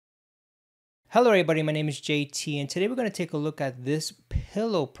Hello everybody, my name is JT and today we're going to take a look at this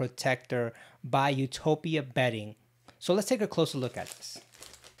pillow protector by Utopia bedding. So let's take a closer look at this.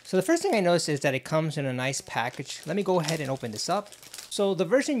 So the first thing I noticed is that it comes in a nice package. Let me go ahead and open this up. So the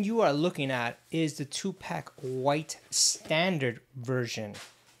version you are looking at is the 2-pack white standard version.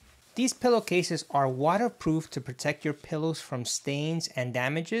 These pillowcases are waterproof to protect your pillows from stains and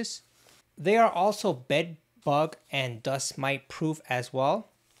damages. They are also bed bug and dust mite proof as well.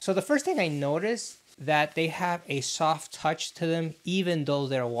 So the first thing I noticed that they have a soft touch to them even though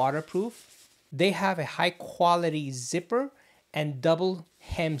they're waterproof. They have a high quality zipper and double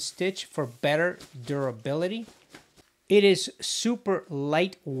hem stitch for better durability. It is super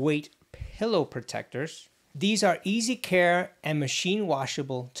lightweight pillow protectors. These are easy care and machine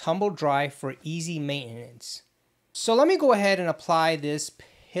washable, tumble dry for easy maintenance. So let me go ahead and apply this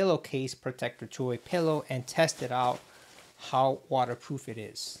pillowcase protector to a pillow and test it out how waterproof it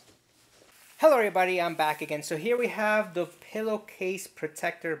is. Hello everybody, I'm back again. So here we have the pillowcase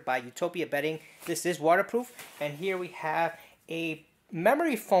protector by Utopia bedding. This is waterproof, and here we have a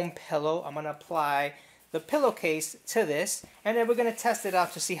memory foam pillow. I'm going to apply the pillowcase to this, and then we're going to test it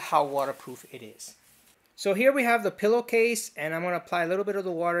out to see how waterproof it is. So here we have the pillowcase, and I'm going to apply a little bit of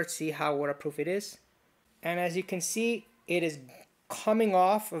the water to see how waterproof it is. And as you can see, it is coming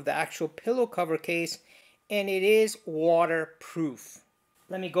off of the actual pillow cover case, and it is waterproof.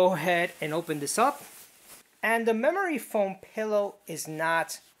 Let me go ahead and open this up. And the memory foam pillow is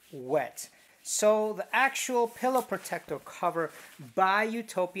not wet. So the actual pillow protector cover by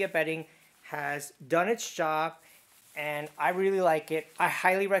Utopia bedding has done its job, and I really like it. I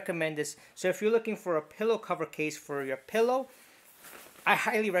highly recommend this. So if you're looking for a pillow cover case for your pillow, I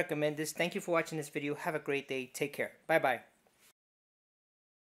highly recommend this. Thank you for watching this video. Have a great day. Take care. Bye-bye.